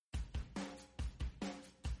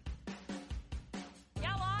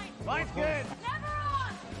Line's good. Never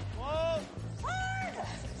on! Whoa. Hard!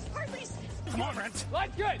 Hardly. Come on, Brent.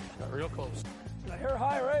 Line's good. Got real close. I hear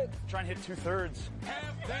high, right? Try and hit 2/3.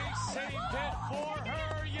 Have they saved it for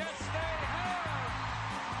her? Yes, they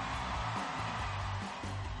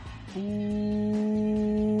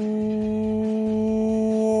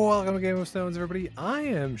Welcome to Game of Stones, everybody. I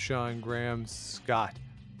am Sean Graham Scott.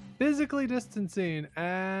 Physically distancing,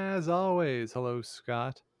 as always. Hello,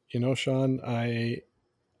 Scott. You know, Sean, I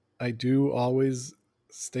do always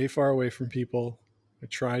stay far away from people. I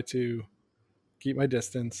try to keep my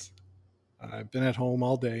distance. I've been at home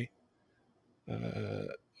all day.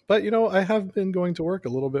 But, you know, I have been going to work a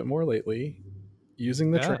little bit more lately,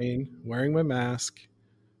 using the train, wearing my mask,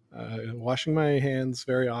 washing my hands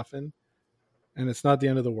very often, and it's not the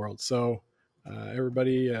end of the world. So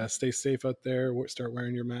everybody stay safe out there. Start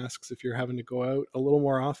wearing your masks if you're having to go out a little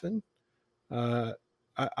more often.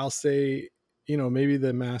 I'll say, you know, maybe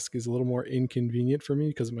the mask is a little more inconvenient for me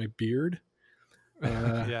because of my beard.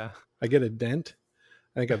 Yeah. I get a dent.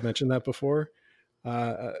 I think I've mentioned that before.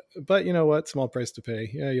 But you know what? Small price to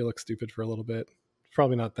pay. Yeah, you look stupid for a little bit.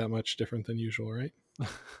 Probably not that much different than usual, right?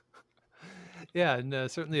 Yeah,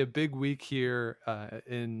 and certainly a big week here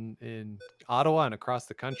in Ottawa and across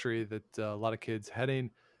the country that a lot of kids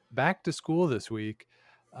heading back to school this week.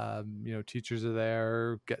 You know, teachers are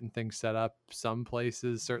there getting things set up. Some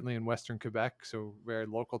places, certainly in Western Quebec, so very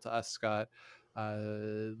local to us, Scott.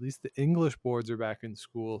 At least the English boards are back in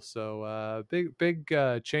school. So big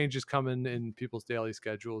changes coming in people's daily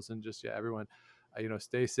schedules, and just, yeah, everyone, you know,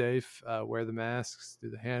 stay safe, wear the masks, do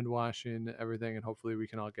the hand washing, everything, and hopefully we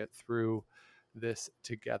can all get through this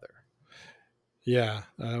together. Yeah,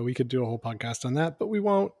 we could do a whole podcast on that, but we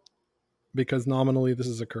won't, because nominally this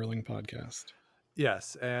is a curling podcast.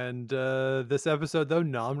 Yes, and this episode, though,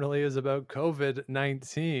 nominally is about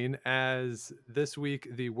COVID-19, as this week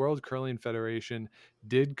the World Curling Federation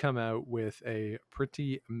did come out with a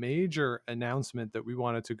pretty major announcement that we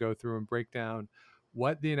wanted to go through and break down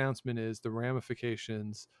what the announcement is, the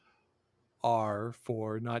ramifications are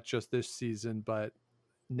for not just this season, but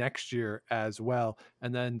next year as well.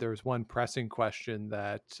 And then there's one pressing question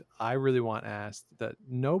that I really want asked that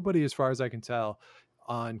nobody, as far as I can tell,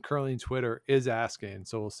 on curling Twitter is asking.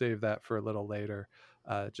 So we'll save that for a little later.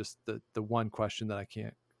 Just the one question that I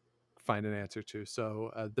can't find an answer to.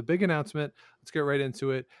 So the big announcement, let's get right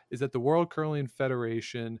into it, is that the World Curling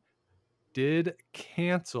Federation did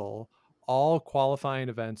cancel all qualifying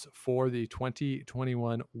events for the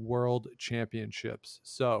 2021 World Championships.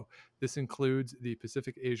 So this includes the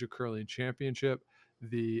Pacific Asia Curling Championship,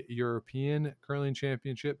 the European Curling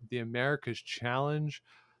Championship, the America's Challenge,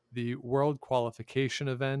 the World Qualification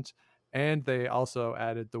event, and they also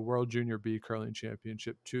added the World Junior B Curling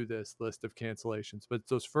Championship to this list of cancellations. But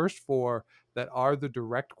those first four that are the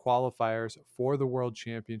direct qualifiers for the World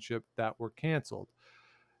Championship that were canceled.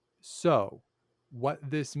 So what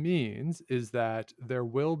this means is that there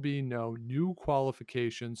will be no new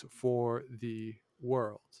qualifications for the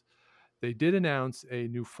Worlds. They did announce a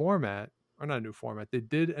new format, or not a new format, they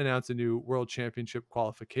did announce a new World Championship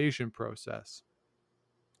qualification process.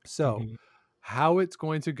 So how it's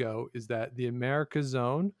going to go is that the America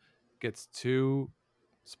zone gets 2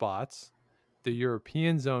 spots, the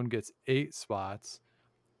European zone gets 8 spots,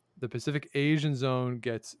 the Pacific Asian zone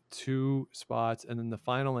gets 2 spots, and then the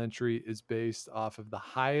final entry is based off of the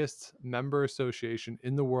highest member association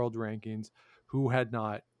in the world rankings who had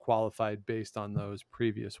not qualified based on those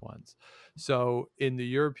previous ones. So in the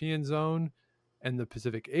European zone and the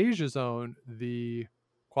Pacific Asia zone, the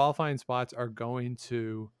qualifying spots are going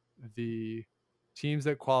to the teams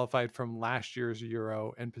that qualified from last year's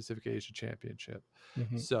Euro and Pacific Asia Championship.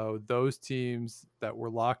 So those teams that were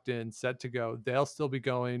locked in, set to go, they'll still be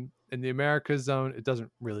going. In the Americas zone, it doesn't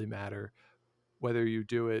really matter whether you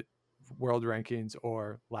do it world rankings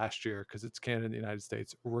or last year, because it's Canada and the United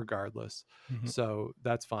States regardless. So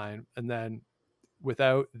that's fine. And then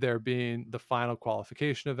without there being the final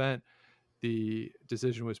qualification event, the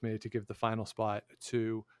decision was made to give the final spot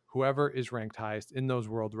to whoever is ranked highest in those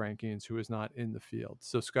world rankings who is not in the field.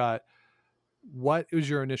 So Scott, what was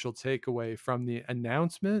your initial takeaway from the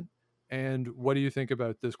announcement, and what do you think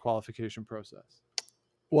about this qualification process?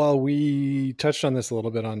 Well, we touched on this a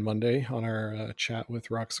little bit on Monday on our chat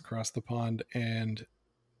with Rocks Across the Pond, and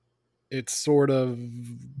it's sort of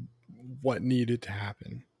what needed to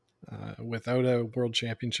happen. Without a world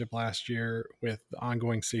championship last year, with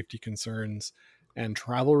ongoing safety concerns and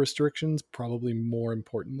travel restrictions, probably more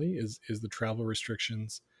importantly is the travel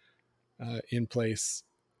restrictions in place,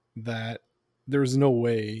 that there's no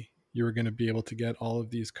way you were going to be able to get all of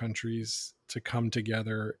these countries to come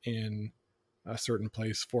together in a certain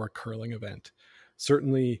place for a curling event.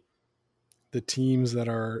 Certainly, the teams that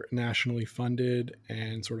are nationally funded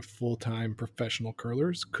and sort of full-time professional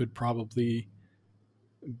curlers could probably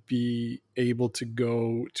be able to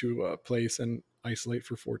go to a place and isolate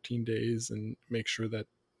for 14 days and make sure that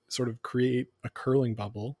sort of create a curling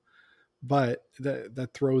bubble. But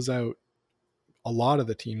that throws out a lot of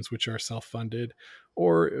the teams which are self-funded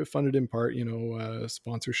or funded in part,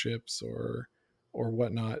 sponsorships or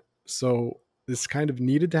whatnot. So this kind of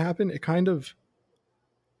needed to happen. It kind of,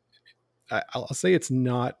 I'll say it's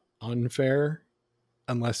not unfair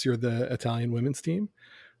unless you're the Italian women's team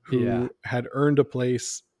who had earned a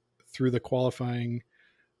place through the qualifying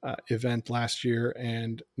event last year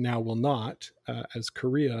and now will not, as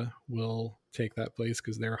Korea will take that place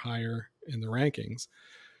because they're higher in the rankings.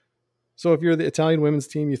 So if you're the Italian women's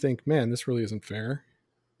team, you think, man, this really isn't fair.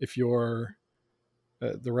 If you're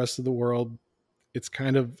the rest of the world, it's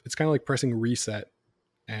kind of like pressing reset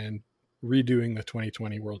and redoing the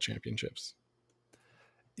 2020 World Championships.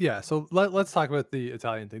 Yeah, so let's talk about the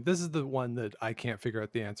Italian thing. This is the one that I can't figure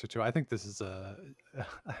out the answer to. I think this is I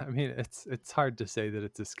mean, it's hard to say that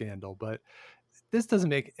it's a scandal, but this doesn't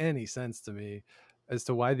make any sense to me as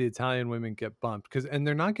to why the Italian women get bumped, and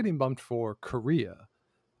they're not getting bumped for Korea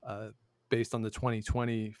based on the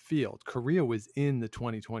 2020 field. Korea was in the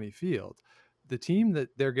 2020 field. The team that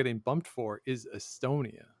they're getting bumped for is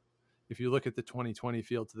Estonia, if you look at the 2020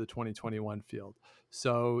 field to the 2021 field.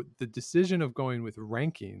 So the decision of going with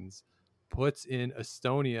rankings puts in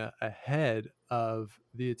Estonia ahead of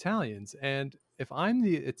the Italians. And if I'm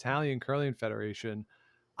the Italian Curling Federation,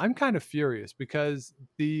 I'm kind of furious, because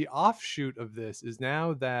the offshoot of this is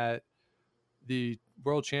now that the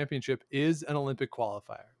World Championship is an Olympic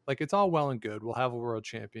qualifier. Like, it's all well and good. We'll have a world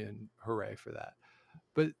champion. Hooray for that.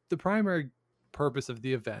 But the primary purpose of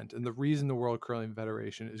the event and the reason the World Curling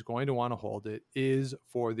Federation is going to want to hold it is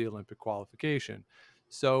for the Olympic qualification.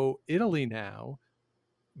 So Italy now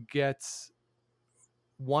gets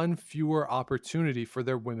one fewer opportunity for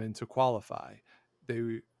their women to qualify.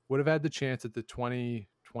 They would have had the chance at the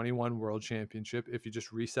 2021 World Championship if you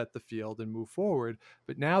just reset the field and move forward.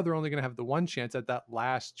 But now they're only going to have the one chance at that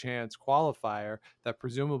last chance qualifier that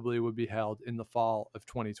presumably would be held in the fall of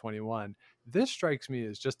 2021. This strikes me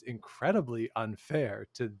as just incredibly unfair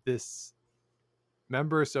to this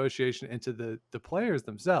member association and to the players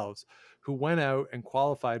themselves who went out and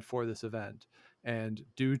qualified for this event. And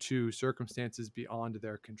due to circumstances beyond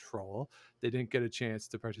their control, they didn't get a chance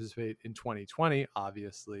to participate in 2020,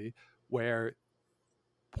 obviously, where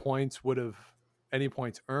any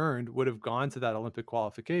points earned would have gone to that Olympic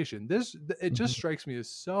qualification. It just strikes me as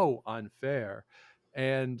so unfair.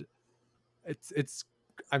 And it's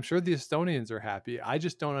I'm sure the Estonians are happy. I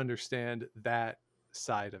just don't understand that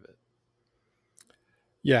side of it.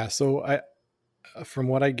 Yeah, so from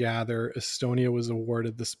what I gather, Estonia was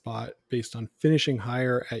awarded the spot based on finishing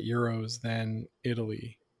higher at Euros than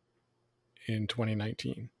Italy in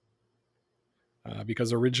 2019.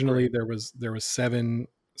 Because originally there was 7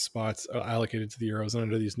 spots allocated to the Euros, and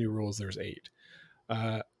under these new rules, there's 8.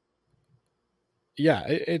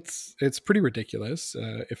 It's pretty ridiculous.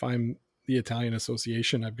 If I'm the Italian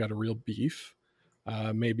Association, I've got a real beef.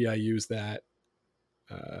 Maybe I use that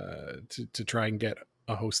to try and get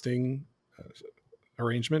a hosting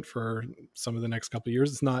arrangement for some of the next couple of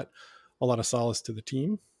years. It's not a lot of solace to the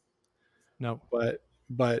team. No,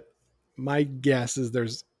 but my guess is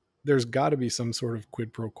there's got to be some sort of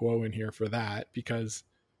quid pro quo in here for that, because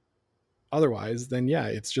otherwise, then yeah,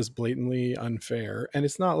 it's just blatantly unfair. And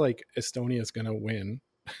it's not like Estonia is going to win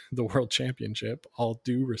the World Championship, all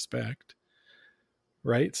due respect,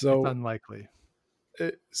 right? So it's unlikely.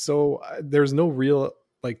 So there's no real,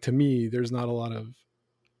 like, to me, there's not a lot of,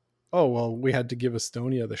 oh, well, we had to give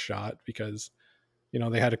Estonia the shot because,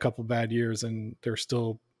 they had a couple bad years and they're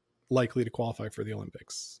still likely to qualify for the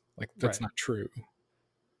Olympics. Like, that's not true.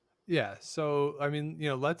 Yeah. So, I mean,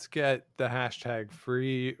 let's get the hashtag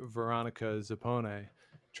free Veronica Zappone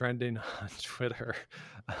trending on Twitter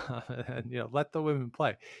and, let the women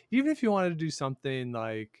play. Even if you wanted to do something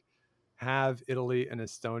like have Italy and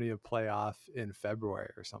Estonia play off in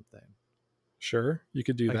February or something. Sure, you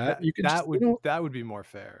could do like that. You could that would be more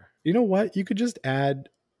fair. You know what? You could just add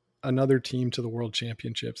another team to the World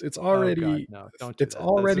Championships. It's already don't do it's that.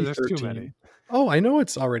 already There's 13. too many. Oh, I know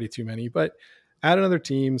it's already too many, but add another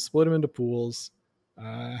team, split them into pools,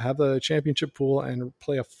 have a championship pool, and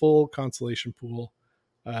play a full consolation pool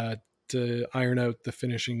to iron out the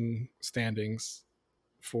finishing standings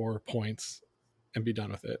for points and be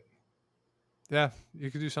done with it. Yeah, you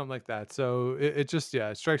could do something like that. So it just,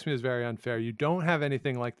 yeah, it strikes me as very unfair. You don't have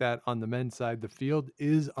anything like that on the men's side. The field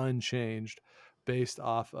is unchanged based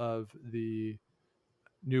off of the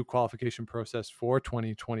new qualification process for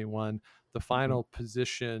 2021. The final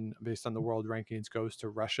position based on the world rankings goes to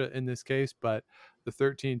Russia in this case, but the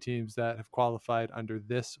 13 teams that have qualified under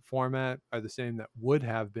this format are the same that would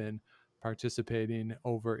have been participating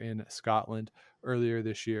over in Scotland earlier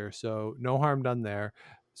this year. So no harm done there.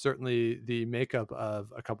 Certainly the makeup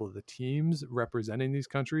of a couple of the teams representing these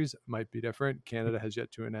countries might be different. Canada has yet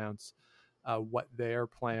to announce what their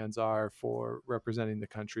plans are for representing the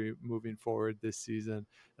country moving forward this season.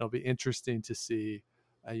 It'll be interesting to see,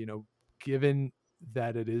 given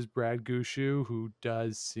that it is Brad Gushue who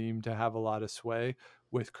does seem to have a lot of sway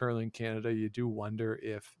with Curling Canada, you do wonder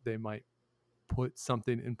if they might put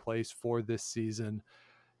something in place for this season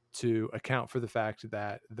to account for the fact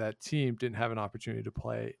that that team didn't have an opportunity to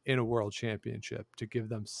play in a world championship, to give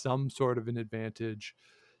them some sort of an advantage,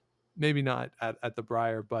 maybe not at the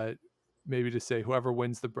Brier, but maybe to say whoever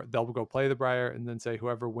wins they'll go play the Brier, and then say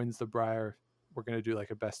whoever wins the Brier, we're going to do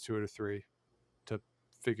like a best 2 out of 3 to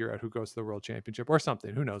figure out who goes to the world championship or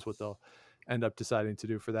something. Who knows what they'll end up deciding to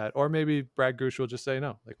do for that. Or maybe Brad Gushue will just say,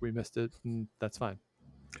 no, like we missed it and that's fine.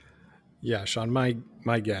 Yeah, Sean,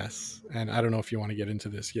 my guess, and I don't know if you want to get into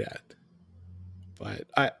this yet, but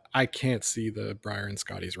I can't see the Brier and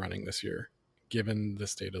Scotties running this year, given the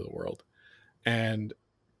state of the world. And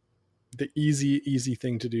the easy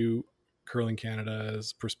thing to do, Curling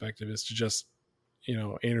Canada's perspective, is to just,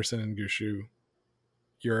 Anderson and Gushue,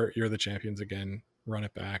 you're the champions again, run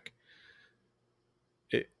it back.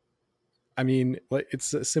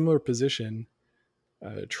 It's a similar position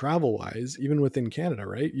travel wise, even within Canada,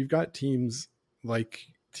 right? You've got teams like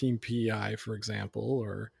Team PEI, for example,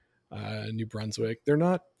 or New Brunswick. They're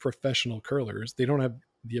not professional curlers. They don't have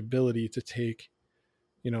the ability to take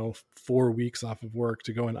 4 weeks off of work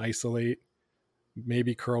to go and isolate,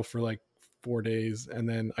 maybe curl for like 4 days and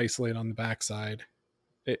then isolate on the backside.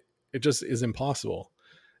 It just is impossible.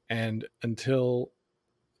 And until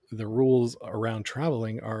the rules around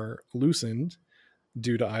traveling are loosened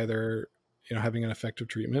due to either having an effective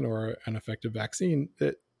treatment or an effective vaccine,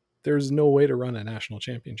 that there's no way to run a national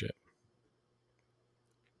championship.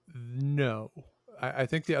 No, I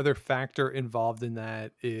think the other factor involved in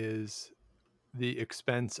that is the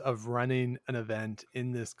expense of running an event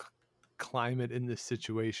in this climate, in this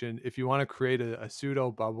situation. If you want to create a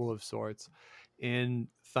pseudo bubble of sorts in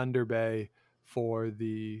Thunder Bay for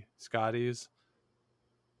the Scotties,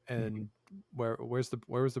 and where was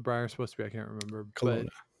the Brier supposed to be? I can't remember. Kelowna.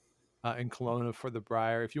 But in Kelowna for the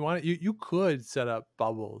Brier, if you want, you could set up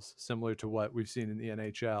bubbles similar to what we've seen in the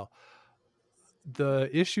NHL. The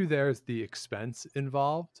issue there is the expense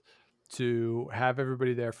involved to have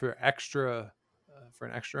everybody there for an extra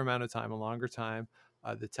amount of time, a longer time.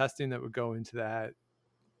 The testing that would go into that,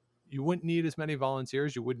 you wouldn't need as many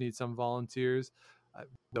volunteers. You would need some volunteers.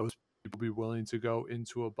 Those people be willing to go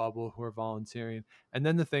into a bubble who are volunteering. And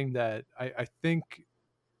then the thing that I think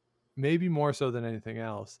maybe more so than anything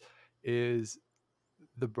else is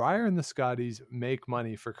the Brier and the Scotties make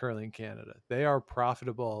money for Curling Canada. They are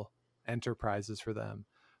profitable enterprises for them.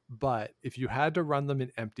 But if you had to run them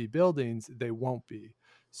in empty buildings, they won't be.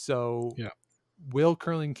 So yeah. Will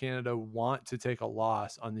Curling Canada want to take a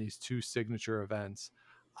loss on these two signature events?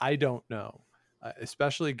 I don't know,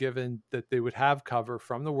 especially given that they would have cover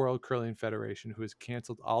from the World Curling Federation, who has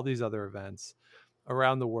canceled all these other events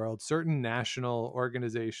around the world. Certain national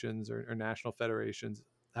organizations or national federations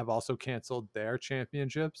have also canceled their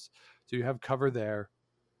championships. So you have cover there.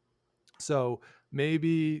 So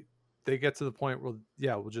maybe they get to the point where,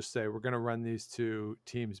 we'll just say we're going to run these two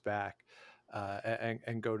teams back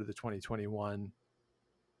and go to the 2021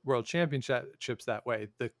 World Championships that way.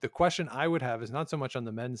 The question I would have is not so much on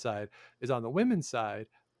the men's side, is on the women's side,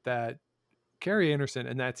 that Carrie Anderson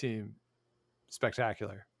and that team,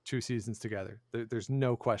 spectacular, 2 seasons together. There's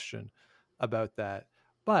no question about that.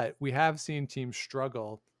 But we have seen teams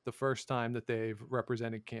struggle the first time that they've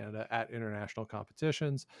represented Canada at international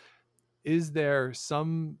competitions. Is there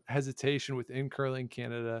some hesitation within Curling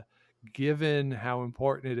Canada, given how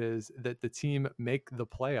important it is that the team make the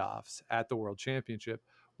playoffs at the World Championship?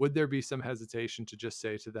 Would there be some hesitation to just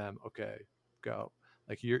say to them, okay, go,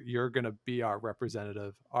 like you're going to be our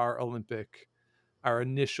representative, our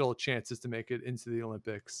initial chances to make it into the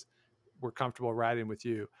Olympics, we're comfortable riding with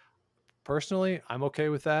you? Personally, I'm okay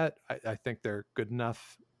with that. I think they're good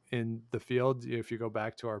enough in the field. If you go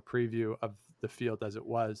back to our preview of the field as it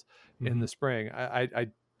was in the spring, I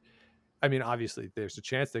mean, obviously there's a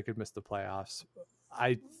chance they could miss the playoffs.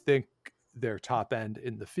 I think their top end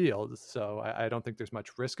in the field. So I don't think there's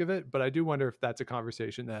much risk of it, but I do wonder if that's a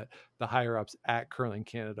conversation that the higher ups at Curling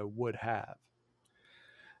Canada would have.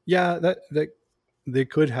 Yeah, that they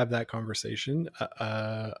could have that conversation.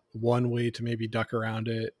 One way to maybe duck around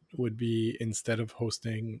it would be, instead of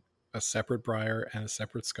hosting a separate Brier and a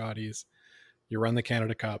separate Scotties, you run the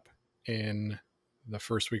Canada Cup in the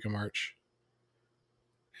first week of March,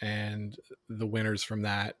 and the winners from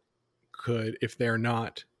that could, if they're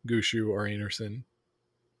not Gushue or Anderson,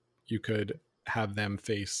 you could have them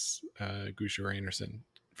face Gushue or Anderson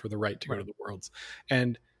for the right to go to the Worlds.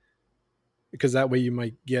 And because that way you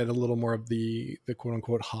might get a little more of the quote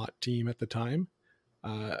unquote hot team at the time.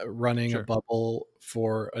 Running a bubble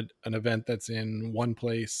for an event that's in one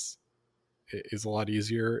place is a lot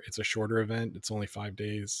easier. It's a shorter event. It's only 5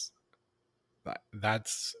 days.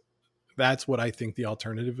 That's what I think the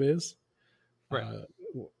alternative is. Right.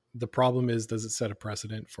 The problem is, does it set a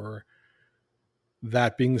precedent for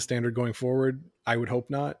that being the standard going forward? I would hope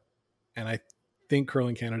not. And I think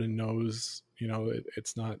Curling Canada knows,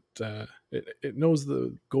 it's not, it knows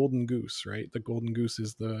the golden goose, right? The golden goose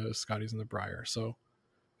is the Scotties and the Brier. So,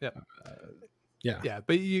 yeah.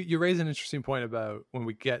 But you raise an interesting point about when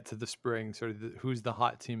we get to the spring, sort of who's the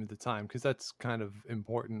hot team at the time, because that's kind of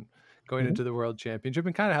important going into the World Championship,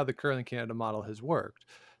 and kind of how the Curling Canada model has worked,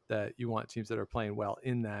 that you want teams that are playing well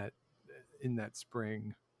in that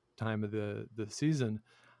spring time of the season.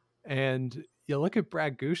 And you look at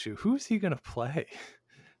Brad Gushue, who's he going to play?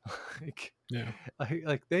 Like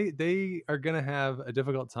they are going to have a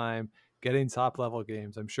difficult time getting top level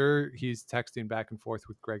games. I'm sure he's texting back and forth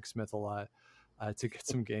with Greg Smith a lot to get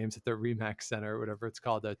some games at the Remax Center or whatever it's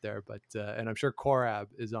called out there. But and I'm sure Korab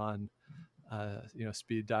is on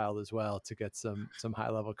speed dialed as well to get some high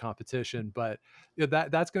level competition. But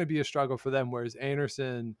that's going to be a struggle for them. Whereas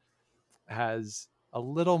Anderson has a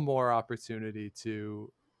little more opportunity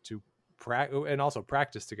to and also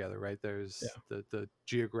practice together, right? There's the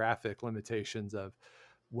geographic limitations of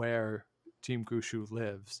where Team Gushue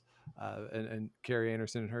lives, and Carrie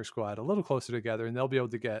Anderson and her squad a little closer together, and they'll be able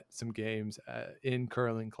to get some games in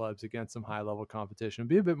curling clubs against some high level competition. It'll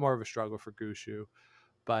be a bit more of a struggle for Gushue,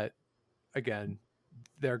 but again,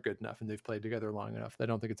 they're good enough and they've played together long enough. I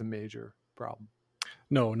don't think it's a major problem.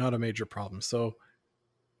 No, not a major problem. So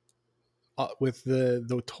with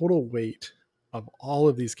the total weight of all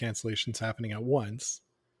of these cancellations happening at once,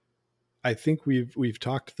 I think we've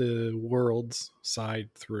talked the Worlds side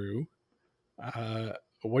through.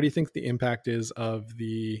 What do you think the impact is of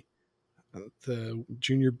the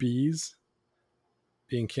Junior Bs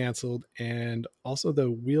being canceled, and also the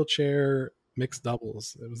wheelchair mixed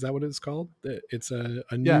doubles? Was that what it's called? It's a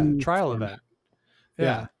new trial format. event.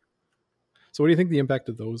 Yeah. So what do you think the impact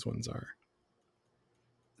of those ones are?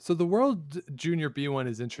 So the World Junior B one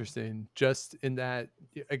is interesting, just in that,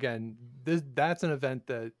 again, that's an event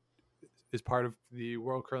that is part of the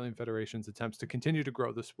World Curling Federation's attempts to continue to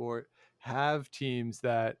grow the sport, have teams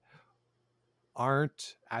that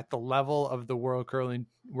aren't at the level of the World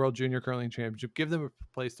Junior Curling Championship, give them a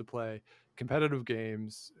place to play, competitive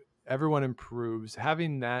games, everyone improves.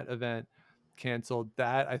 Having that event canceled,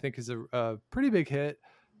 that I think is a pretty big hit.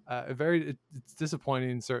 It's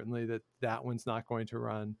disappointing, certainly, that one's not going to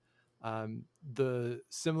run.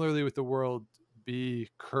 Similarly with the World B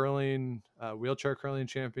curling, wheelchair curling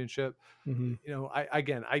championship, I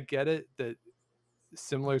get it that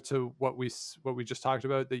similar to what we just talked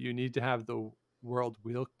about, that you need to have the World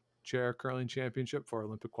Wheelchair Curling Championship for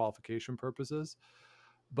Olympic qualification purposes,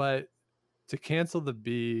 but to cancel the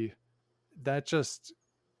B, that just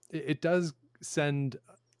it does send,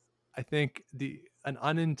 I think, an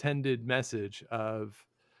unintended message of,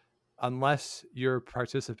 unless you're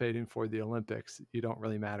participating for the Olympics, you don't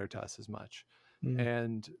really matter to us as much.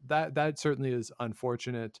 And that certainly is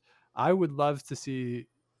unfortunate. I would love to see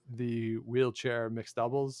the wheelchair mixed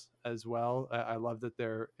doubles as well. I love that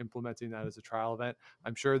they're implementing that as a trial event.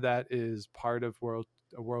 I'm sure that is part of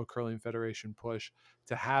a World Curling Federation push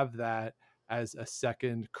to have that as a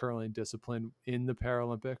second curling discipline in the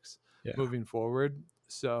Paralympics moving forward.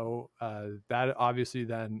 So that obviously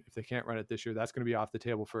then, if they can't run it this year, that's going to be off the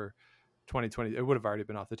table for 2020. It would have already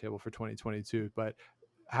been off the table for 2022, but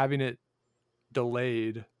having it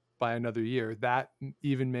delayed by another year, that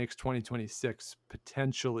even makes 2026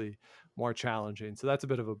 potentially more challenging. So that's a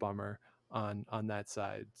bit of a bummer on that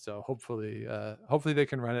side. So hopefully they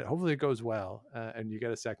can run it. Hopefully it goes well, and you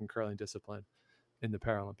get a second curling discipline in the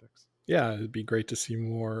Paralympics. Yeah, it'd be great to see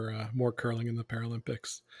more curling in the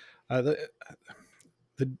Paralympics.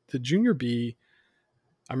 The Junior B,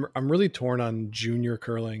 I'm really torn on junior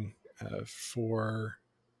curling for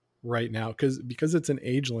right now because it's an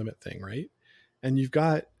age limit thing, right? And you've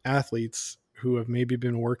got athletes who have maybe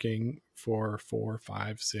been working for 4,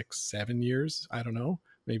 5, 6, 7 years, I don't know,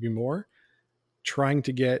 maybe more, trying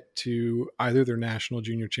to get to either their national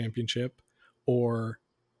junior championship or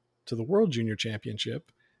to the world junior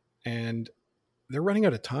championship, and they're running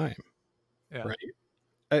out of time. Yeah.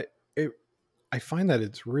 Right. I find that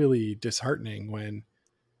it's really disheartening when,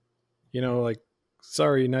 like,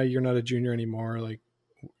 sorry, now you're not a junior anymore. Like,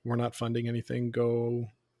 we're not funding anything. Go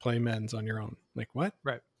play men's on your own. Like, what?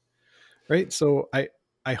 Right. So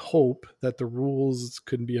I hope that the rules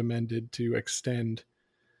could be amended to extend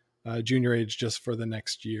junior age just for the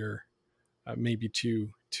next year, maybe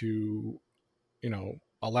to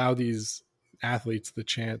allow these athletes the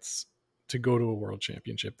chance to go to a world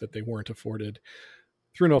championship that they weren't afforded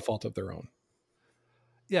through no fault of their own.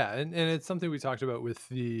 Yeah, and it's something we talked about with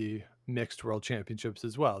the mixed world championships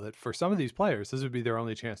as well, that for some of these players, this would be their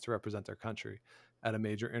only chance to represent their country at a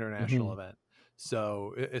major international event.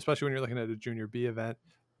 So especially when you're looking at a junior B event,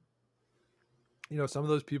 some of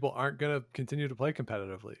those people aren't going to continue to play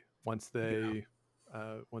competitively once they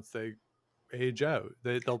age out.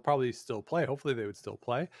 They'll probably still play. Hopefully they would still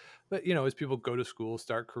play. But, as people go to school,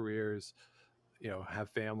 start careers, have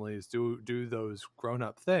families, do those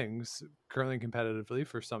grown-up things, curling competitively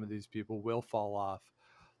for some of these people will fall off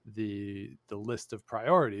the list of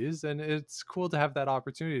priorities. And it's cool to have that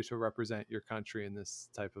opportunity to represent your country in this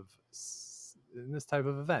type of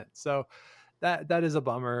event. So that is a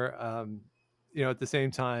bummer. At the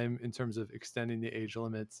same time, in terms of extending the age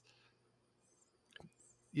limits,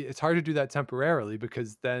 it's hard to do that temporarily,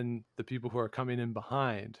 because then the people who are coming in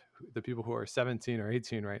behind, the people who are 17 or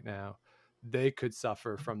 18 right now, they could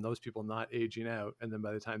suffer from those people not aging out. And then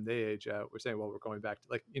by the time they age out, we're saying, well, we're going back to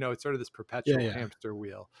it's sort of this perpetual hamster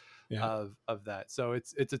wheel of that. So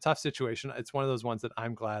it's a tough situation. It's one of those ones that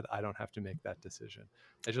I'm glad I don't have to make that decision.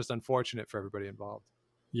 It's just unfortunate for everybody involved.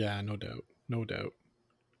 Yeah, no doubt.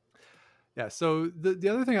 Yeah. So the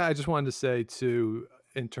other thing I just wanted to say too,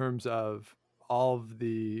 in terms of all of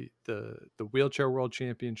the wheelchair world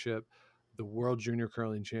championship, the world junior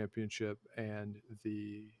curling championship, and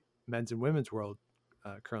the men's and women's world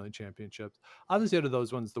curling championships, obviously out of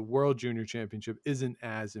those ones, the world junior championship isn't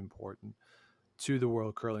as important to the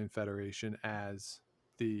World Curling Federation as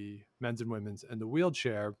the men's and women's and the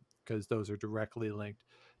wheelchair, because those are directly linked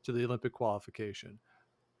to the Olympic qualification.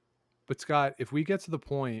 But Scott, if we get to the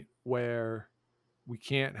point where we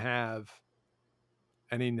can't have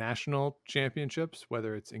any national championships,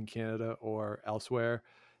 whether it's in Canada or elsewhere,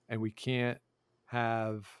 and we can't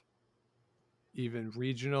have even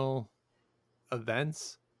regional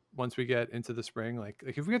events once we get into the spring, like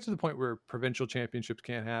if we get to the point where provincial championships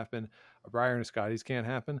can't happen, a Brier and a Scotties can't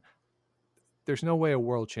happen, there's no way a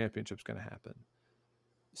world championship's going to happen.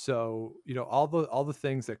 So, all the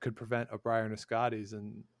things that could prevent a Brier and a Scotties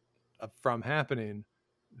and from happening,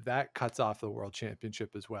 that cuts off the world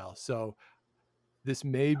championship as well. So this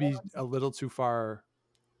may be a little too far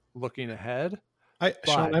looking ahead.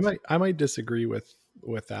 Sean, I might disagree with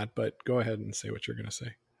that, but go ahead and say what you're going to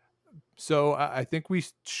say. So I think we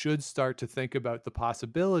should start to think about the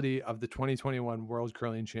possibility of the 2021 World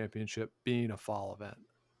Curling Championship being a fall event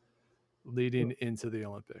leading into the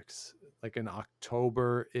Olympics, like an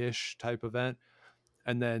October-ish type event.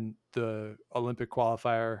 And then the Olympic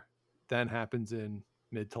qualifier then happens in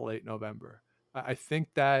mid to late November. I think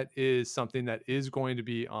that is something that is going to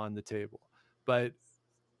be on the table. But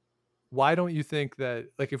why don't you think that,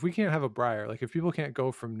 like, if we can't have a Brier, like if people can't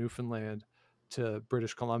go from Newfoundland to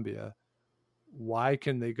British Columbia, why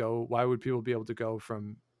would people be able to go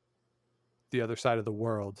from the other side of the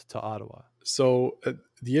world to Ottawa? So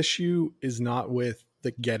the issue is not with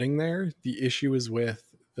the getting there. The issue is with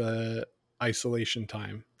the isolation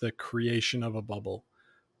time, the creation of a bubble.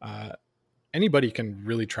 Anybody can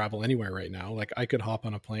really travel anywhere right now. Like I could hop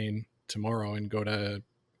on a plane tomorrow and go to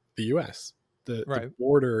the US. The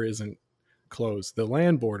border isn't closed. The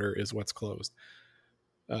land border is what's closed.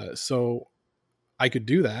 So I could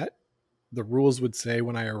do that. The rules would say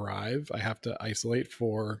when I arrive, I have to isolate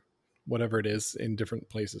for whatever it is in different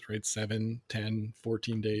places, right? 7, 10,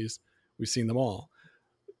 14 days. We've seen them all.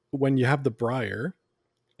 When you have the Brier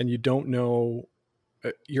and you don't know,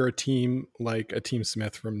 you're a team like a Team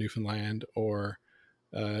Smith from Newfoundland or,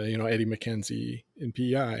 Eddie McKenzie in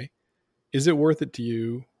PEI. Is it worth it to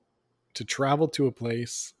you to travel to a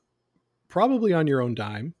place, probably on your own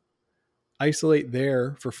dime, isolate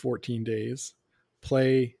there for 14 days,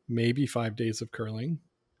 play maybe 5 days of curling,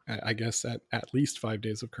 I guess at least 5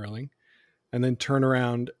 days of curling, and then turn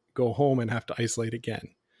around, go home and have to isolate again?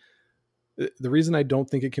 The reason I don't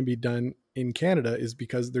think it can be done in Canada is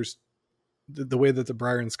because there's the way that the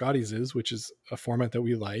Brier and Scotties is, which is a format that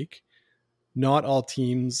we like. Not all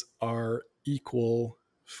teams are equal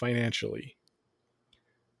financially.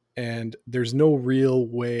 And there's no real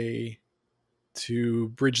way to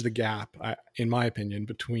bridge the gap, in my opinion,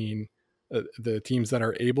 between the teams that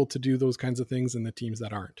are able to do those kinds of things and the teams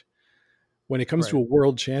that aren't. When it comes to a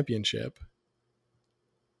world championship,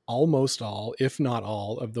 almost all, if not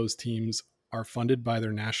all, of those teams are funded by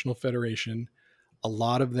their national federation. A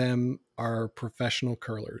lot of them are professional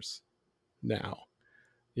curlers now.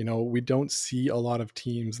 We don't see a lot of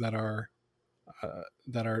teams that are,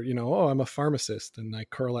 oh, I'm a pharmacist and I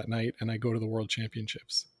curl at night and I go to the world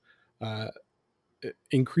championships.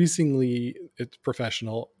 Increasingly, it's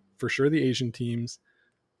professional. For sure, the Asian teams,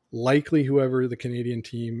 likely whoever the Canadian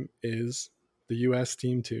team is, the US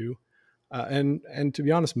team too, and to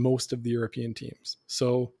be honest, most of the European teams.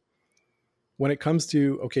 So when it comes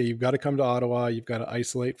to, okay, you've got to come to Ottawa, you've got to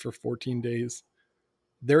isolate for 14 days,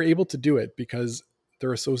 they're able to do it because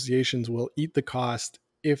their associations will eat the cost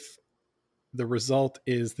if the result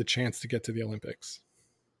is the chance to get to the Olympics.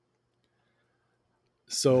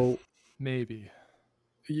 So maybe.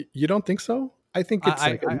 You don't think so? I think it's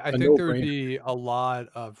I think there would be a lot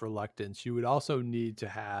of reluctance. You would also need to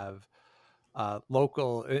have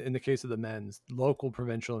local, in the case of the men's, local,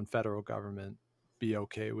 provincial, and federal government be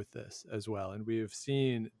okay with this as well. And we have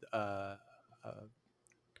seen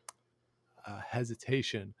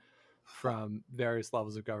hesitation from various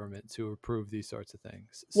levels of government to approve these sorts of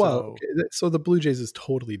things. So the Blue Jays is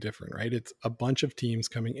totally different, right? It's a bunch of teams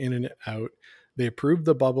coming in and out. They approved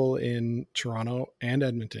the bubble in Toronto and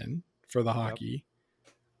Edmonton for the hockey.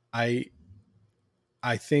 Yep.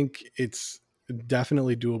 I think it's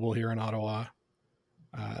definitely doable here in Ottawa.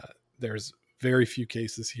 There's very few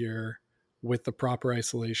cases here. With the proper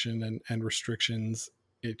isolation and restrictions,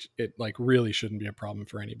 it like really shouldn't be a problem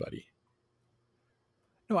for anybody.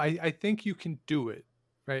 No, I think you can do it,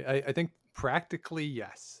 right? I think practically,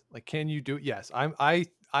 yes. Like, can you do it? Yes.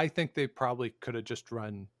 I think they probably could have just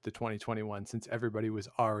run the 2021 since everybody was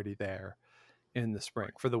already there in the spring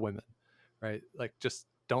for the women, right? Like, just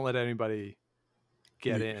don't let anybody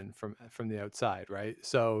get in from the outside, right?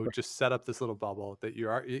 So just set up this little bubble that you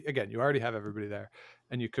already have everybody there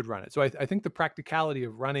and you could run it. So I think the practicality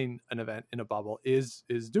of running an event in a bubble is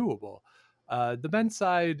doable. The men's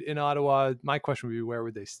side in Ottawa, my question would be, where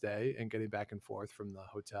would they stay? And getting back and forth from the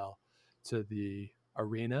hotel to the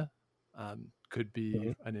arena could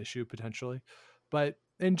be an issue potentially. But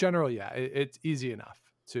in general, yeah, it's easy enough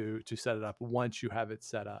to set it up once you have it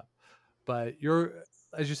set up. But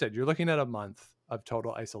as you said, you're looking at a month of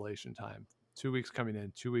total isolation time, 2 weeks coming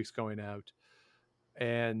in, 2 weeks going out.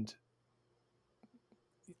 And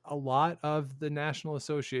a lot of the national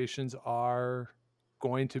associations are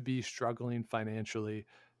going to be struggling financially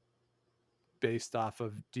based off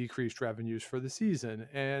of decreased revenues for the season.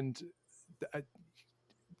 And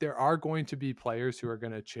there are going to be players who are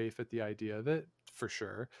going to chafe at the idea of it, for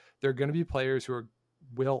sure. There are going to be players who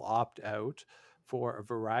will opt out for a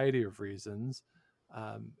variety of reasons.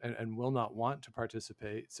 And will not want to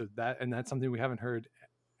participate. So that's something we haven't heard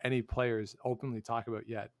any players openly talk about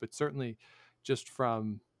yet, but certainly just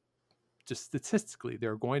statistically,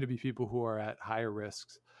 there are going to be people who are at higher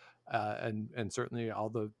risks. And certainly all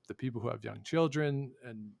the people who have young children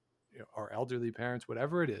and or elderly parents,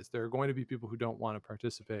 whatever it is, there are going to be people who don't want to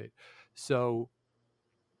participate. So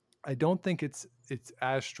I don't think it's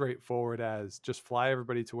as straightforward as just fly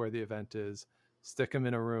everybody to where the event is, stick them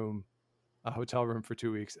in a hotel room for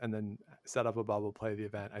 2 weeks, and then set up a bubble, play the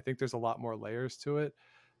event. I think there's a lot more layers to it.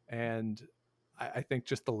 And I think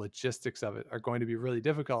just the logistics of it are going to be really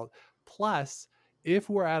difficult. Plus, if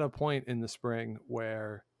we're at a point in the spring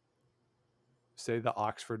where, say, the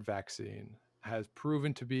Oxford vaccine has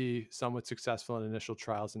proven to be somewhat successful in initial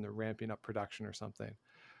trials and they're ramping up production or something,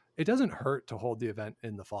 it doesn't hurt to hold the event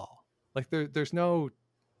in the fall. Like there's no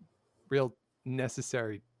real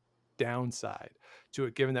necessary downside to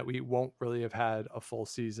it, given that we won't really have had a full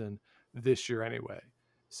season this year anyway.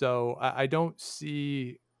 So I don't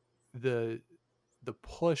see the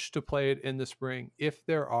push to play it in the spring if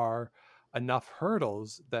there are enough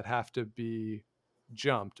hurdles that have to be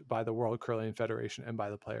jumped by the World Curling Federation and by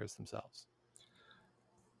the players themselves.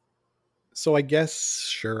 So I guess,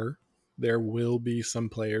 sure, there will be some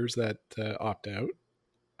players that opt out.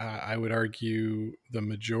 I would argue the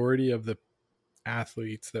majority of the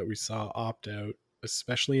athletes that we saw opt out,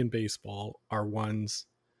 especially in baseball, are ones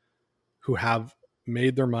who have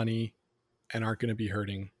made their money and aren't going to be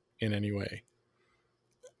hurting in any way.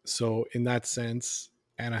 So in that sense,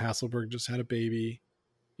 Anna Hasselborg just had a baby.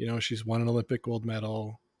 She's won an Olympic gold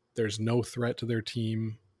medal. there's no threat to their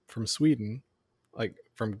team from Sweden, like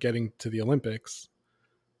from getting to the Olympics.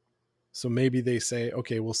 So maybe they say,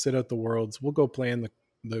 okay, we'll sit out the Worlds. We'll go play in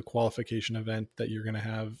the qualification event that you're going to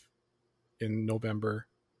have in November,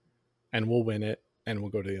 and we'll win it, and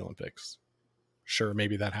we'll go to the Olympics. Sure,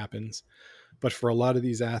 maybe that happens. But for a lot of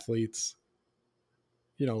these athletes,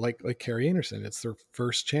 you know, like Carrie Anderson, it's their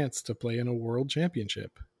first chance to play in a world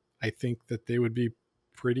championship. I think that they would be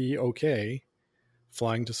pretty okay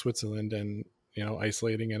flying to Switzerland and, you know,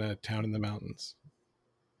 isolating in a town in the mountains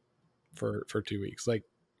for 2 weeks. Like,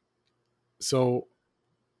 so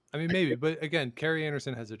I mean, maybe, but again, Carrie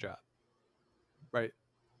Anderson has a job, right?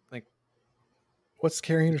 Like, what's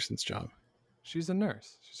Carrie Anderson's job? she's a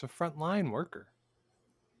nurse. She's a frontline worker.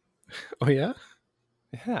 Oh yeah.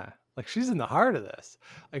 Yeah, like she's in the heart of this.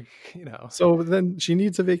 Like, you know. So then she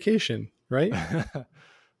needs a vacation, right?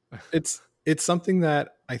 It's something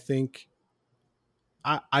that I think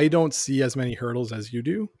I don't see as many hurdles as you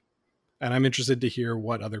do, and I'm interested to hear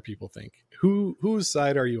what other people think. Whose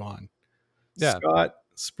side are you on? Yeah. Scott,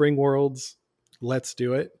 Spring Worlds, let's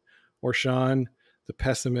do it, or Sean, the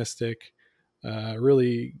pessimistic,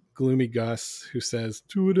 really gloomy Gus, who says,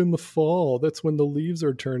 do it in the fall. That's when the leaves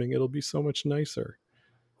are turning. It'll be so much nicer.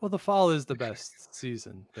 Well, the fall is the best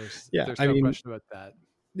season. There's no question about that.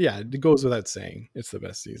 Yeah, it goes without saying. It's the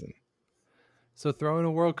best season. So throw in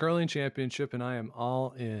a World Curling Championship, and I am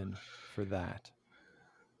all in for that.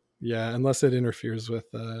 Yeah, unless it interferes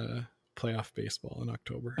with playoff baseball in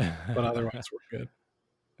October. But otherwise, we're good.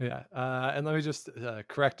 Yeah. And let me just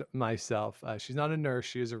correct myself. She's not a nurse.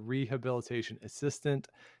 She is a rehabilitation assistant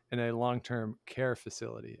in a long-term care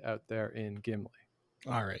facility out there in Gimli.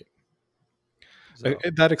 All right. So,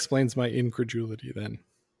 that explains my incredulity then.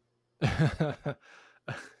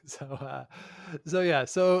 So yeah.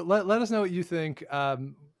 So let us know what you think.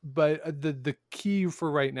 But the key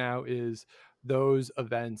for right now is those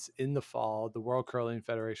events in the fall. The World Curling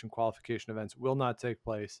Federation qualification events will not take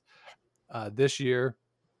place this year.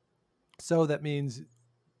 So that means,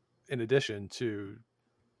 in addition to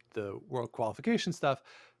the world qualification stuff,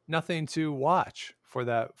 nothing to watch for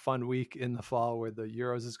that fun week in the fall where the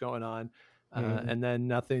Euros is going on. And then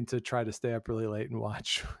nothing to try to stay up really late and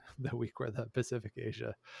watch the week where the Pacific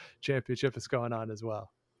Asia Championship is going on as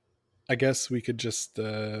well. I guess we could just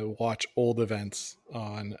watch old events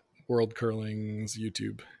on World Curling's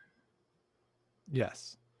YouTube.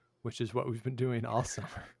 Yes, which is what we've been doing all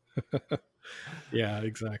summer. Yeah,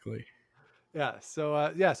 exactly. Yeah.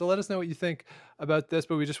 So let us know what you think about this,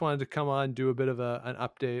 but we just wanted to come on, do a bit of an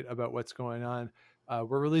update about what's going on.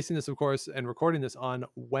 We're releasing this, of course, and recording this on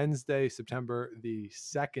Wednesday, September the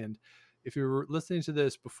 2nd. If you're listening to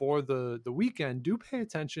this before the weekend, do pay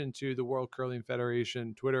attention to the World Curling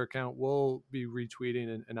Federation Twitter account. We'll be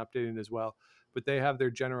retweeting and updating as well. But they have their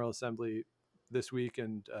General Assembly this week,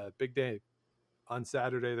 and big day on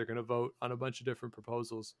Saturday. They're going to vote on a bunch of different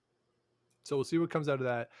proposals. So we'll see what comes out of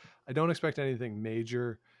that. I don't expect anything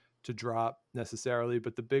major to drop necessarily,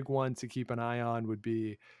 but the big one to keep an eye on would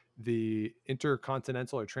be the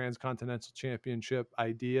Intercontinental or Transcontinental Championship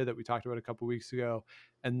idea that we talked about a couple of weeks ago.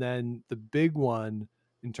 And then the big one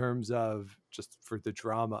in terms of just for the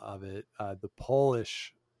drama of it, the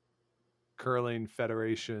Polish Curling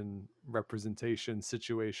Federation representation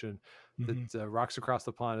situation that Rocks Across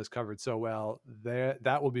the Pond has covered so well.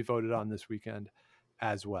 That will be voted on this weekend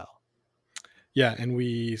as well. Yeah, and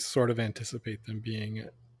we sort of anticipate them being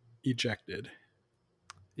ejected.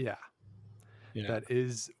 Yeah. That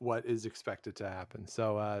is what is expected to happen.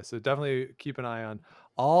 So definitely keep an eye on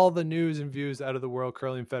all the news and views out of the World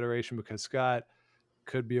Curling Federation, because Scott,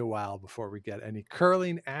 could be a while before we get any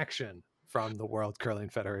curling action from the World Curling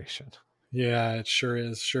Federation. Yeah, it sure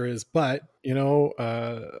is. But, you know,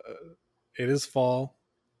 it is fall.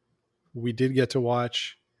 We did get to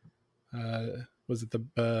watch, was it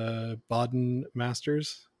the Baden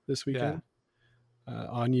Masters this weekend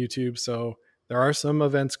on YouTube? So there are some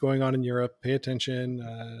events going on in Europe. Pay attention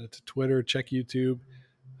to Twitter, check YouTube,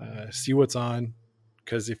 see what's on.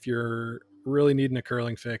 Because if you're really needing a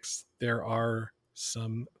curling fix, there are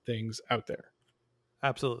some things out there.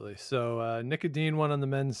 Absolutely. So Nicodine won on the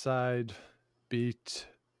men's side, beat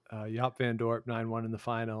Jaap van Dorp 9-1 in the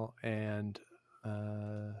final. And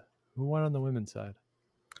who won on the women's side?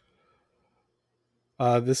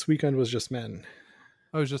 This weekend was just men.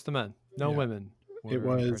 Oh, it was just the men. No women. It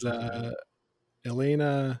was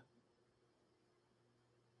Elena.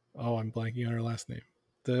 Oh, I'm blanking on her last name.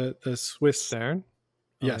 The Swiss. Stern?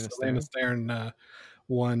 Yes, Elena Stern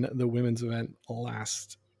won the women's event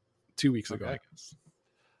 2 weeks ago, I guess.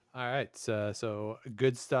 All right. So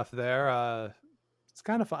good stuff there. It's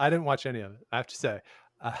kind of fun. I didn't watch any of it, I have to say.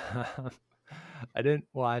 I didn't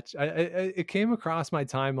watch. It came across my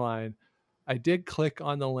timeline. I did click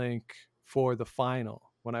on the link for the final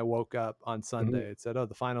when I woke up on Sunday. It said, "Oh,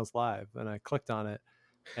 the final's live," and I clicked on it,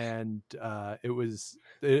 and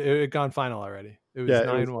it had gone final already. It was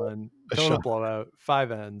 9-1 total blowout,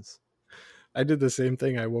 5 ends. I did the same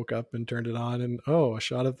thing. I woke up and turned it on, and a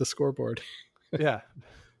shot of the scoreboard. Yeah,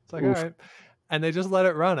 it's like, all right, and they just let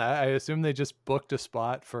it run. I assume they just booked a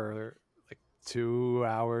spot for like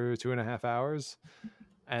 2.5 hours,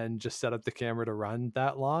 and just set up the camera to run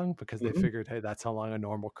that long because they figured, hey, that's how long a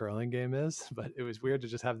normal curling game is. But it was weird to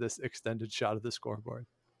just have this extended shot of the scoreboard.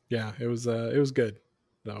 Yeah, it was good.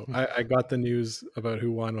 No, I got the news about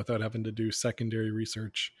who won without having to do secondary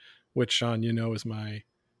research, which, Sean, is my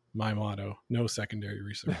motto: no secondary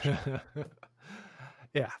research.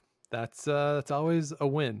 Yeah, that's always a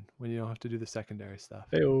win when you don't have to do the secondary stuff.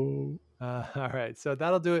 Hey-o. All right, so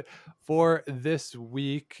that'll do it for this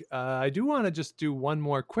week. I do want to just do one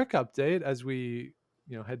more quick update as we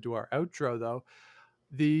head to our outro, though.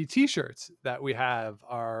 The t-shirts that we have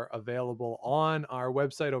are available on our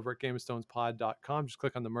website over at GameOfStonesPod.com. Just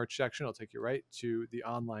click on the merch section. It'll take you right to the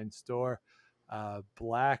online store.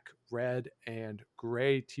 Black, red, and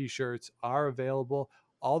gray t-shirts are available.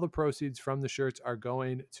 All the proceeds from the shirts are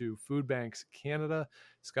going to Food Banks Canada.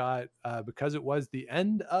 Scott, because it was the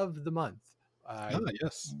end of the month,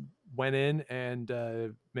 went in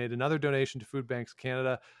and made another donation to Food Banks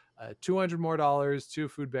Canada. $200 more to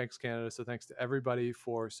Food Banks Canada. So thanks to everybody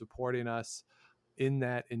for supporting us in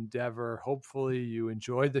that endeavor. Hopefully you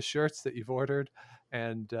enjoyed the shirts that you've ordered,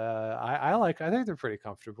 and I think they're pretty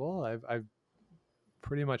comfortable. I've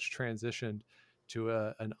pretty much transitioned to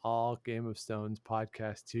an all Game of Stones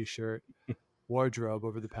podcast t-shirt wardrobe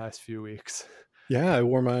over the past few weeks. Yeah, I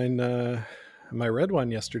wore mine, my red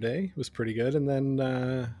one yesterday. It was pretty good, and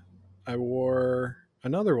then I wore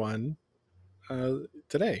another one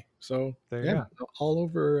today. So all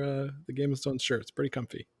over the Game of Stones shirt. It's pretty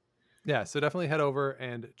comfy. Yeah, so definitely head over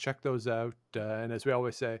and check those out. And as we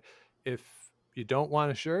always say, if you don't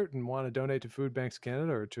want a shirt and want to donate to Food Banks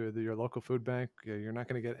Canada or to your local food bank, you're not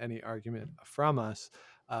going to get any argument from us.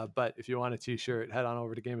 But if you want a t-shirt, head on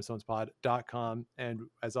over to GameOfStonesPod.com. And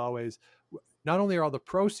as always, not only are all the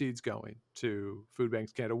proceeds going to Food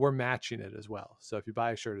Banks Canada, we're matching it as well. So if you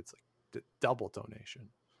buy a shirt, it's like double donation.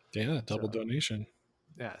 Yeah, double donation.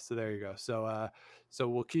 Yeah, so there you go. So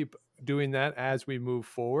we'll keep doing that as we move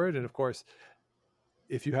forward. And of course,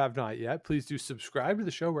 if you have not yet, please do subscribe to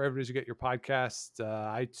the show wherever it is you get your podcasts,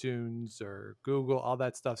 iTunes or Google, all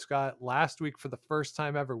that stuff. Scott, last week for the first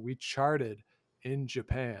time ever, we charted in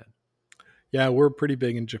Japan. Yeah, we're pretty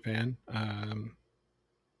big in Japan. I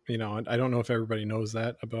don't know if everybody knows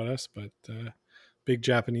that about us, but big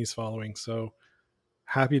Japanese following. So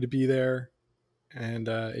happy to be there. And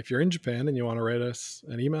if you're in Japan and you want to write us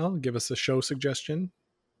an email, give us a show suggestion,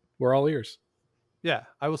 we're all ears. Yeah,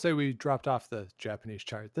 I will say we dropped off the Japanese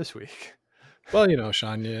chart this week. Well,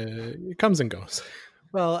 Sean, it comes and goes.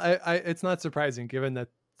 Well, it's not surprising given that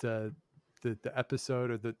the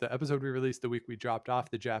episode, or the episode we released the week we dropped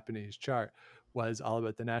off the Japanese chart, was all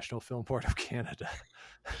about the National Film Board of Canada.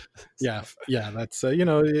 Yeah, that's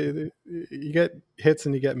you get hits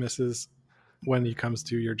and you get misses when it comes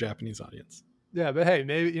to your Japanese audience. Yeah, but hey,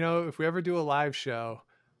 maybe if we ever do a live show,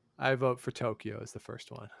 I vote for Tokyo as the first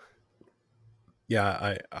one.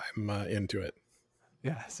 Yeah, I'm into it.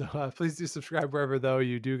 Yeah, so please do subscribe wherever, though,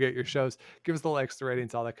 you do get your shows. Give us the likes, the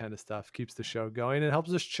ratings, all that kind of stuff. Keeps the show going and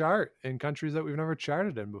helps us chart in countries that we've never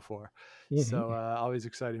charted in before. Mm-hmm. So always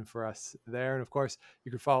exciting for us there. And, of course,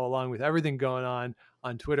 you can follow along with everything going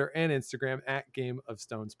on Twitter and Instagram at Game of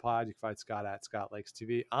Stones Pod. You can find Scott at Scott Lakes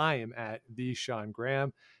TV. I am at the Sean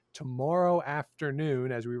Graham. Tomorrow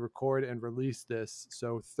afternoon, as we record and release this,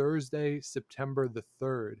 so Thursday, September the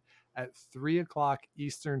 3rd at 3:00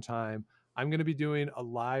 Eastern Time, I'm going to be doing a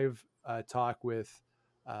live talk with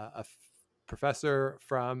a professor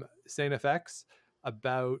from St. FX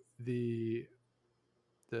about the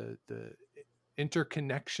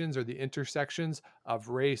interconnections or the intersections of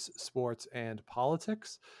race, sports, and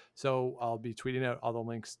politics. So I'll be tweeting out all the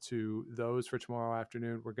links to those for tomorrow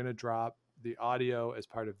afternoon. We're going to drop the audio as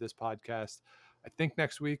part of this podcast, I think,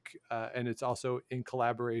 next week. And it's also in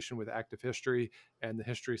collaboration with Active History and the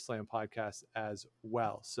History Slam podcast as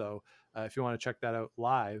well. So if you want to check that out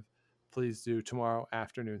live, please do tomorrow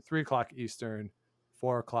afternoon, 3:00 Eastern,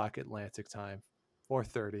 4:00 Atlantic time,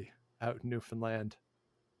 4:30 out in Newfoundland.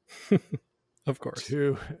 Of course.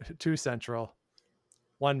 2 Central,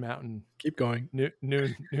 1 Mountain. Keep going.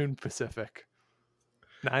 Noon Pacific.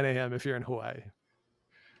 9 a.m. if you're in Hawaii.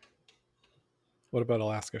 What about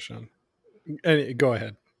Alaska, Sean? Go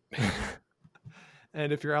ahead.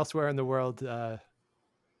 And if you're elsewhere in the world,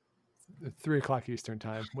 3 o'clock Eastern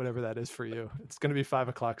time, whatever that is for you, it's going to be 5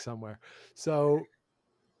 o'clock somewhere. So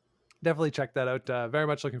definitely check that out. Very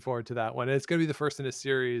much looking forward to that one. It's going to be the first in a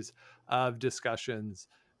series of discussions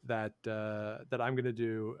that I'm going to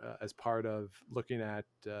do as part of looking at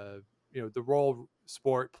the role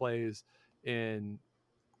sport plays in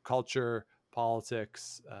culture,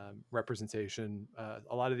 politics, representation,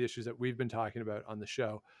 a lot of the issues that we've been talking about on the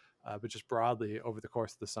show, but just broadly over the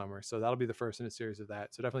course of the summer. So that'll be the first in a series of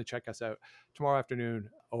that. So definitely check us out tomorrow afternoon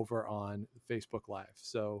over on Facebook Live.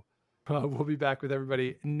 So we'll be back with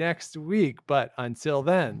everybody next week. But until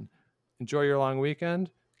then, enjoy your long weekend.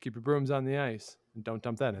 Keep your brooms on the ice and don't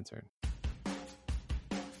dump that intern.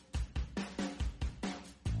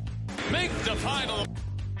 Make the final.